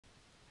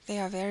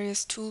There are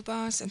various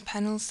toolbars and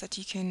panels that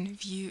you can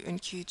view in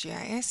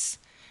QGIS.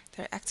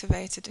 They're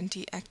activated and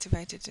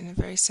deactivated in a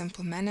very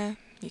simple manner.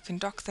 You can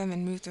dock them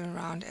and move them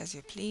around as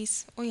you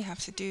please. All you have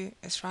to do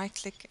is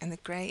right-click in the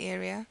grey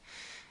area,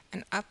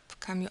 and up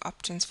come your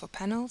options for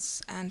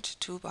panels and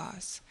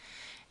toolbars.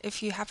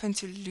 If you happen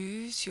to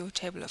lose your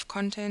table of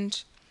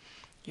content,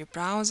 your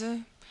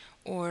browser,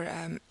 or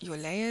your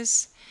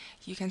layers,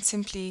 you can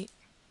simply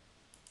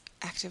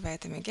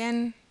activate them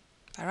again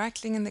by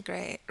right-clicking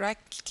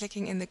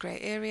in the grey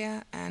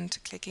area and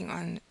clicking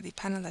on the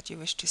panel that you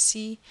wish to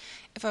see.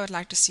 If I would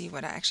like to see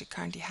what I actually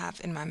currently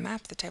have in my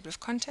map, the table of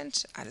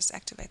content, I just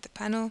activate the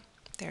panel.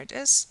 There it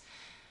is.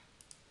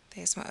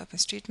 There's my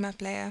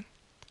OpenStreetMap layer.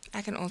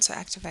 I can also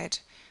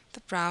activate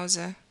the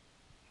browser,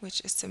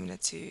 which is similar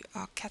to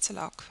our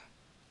catalog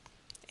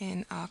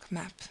in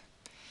ArcMap.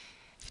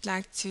 If you'd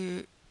like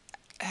to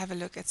have a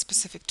look at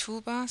specific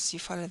toolbars, you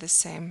follow the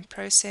same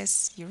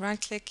process. You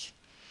right-click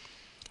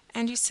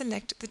and you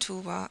select the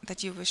toolbar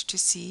that you wish to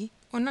see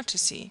or not to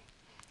see.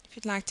 If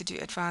you'd like to do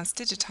advanced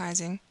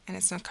digitizing and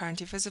it's not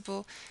currently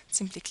visible,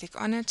 simply click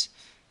on it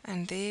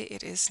and there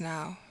it is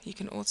now. You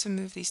can also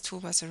move these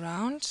toolbars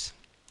around.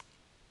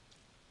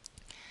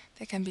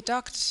 They can be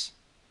docked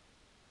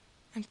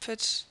and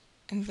put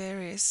in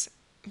various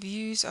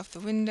views of the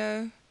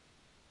window.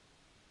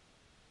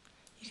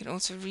 You can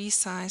also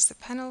resize the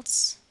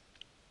panels.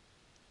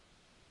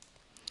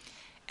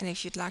 And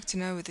if you'd like to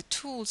know where the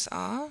tools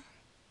are,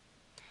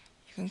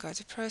 you can go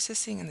to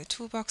Processing and the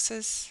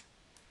Toolboxes,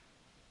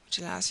 which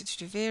allows you to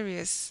do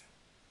various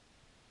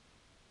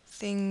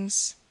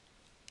things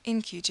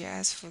in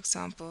QGIS, for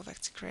example,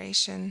 vector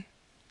creation,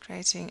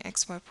 creating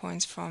XY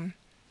points from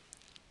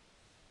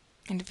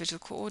individual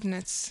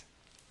coordinates,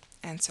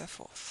 and so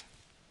forth.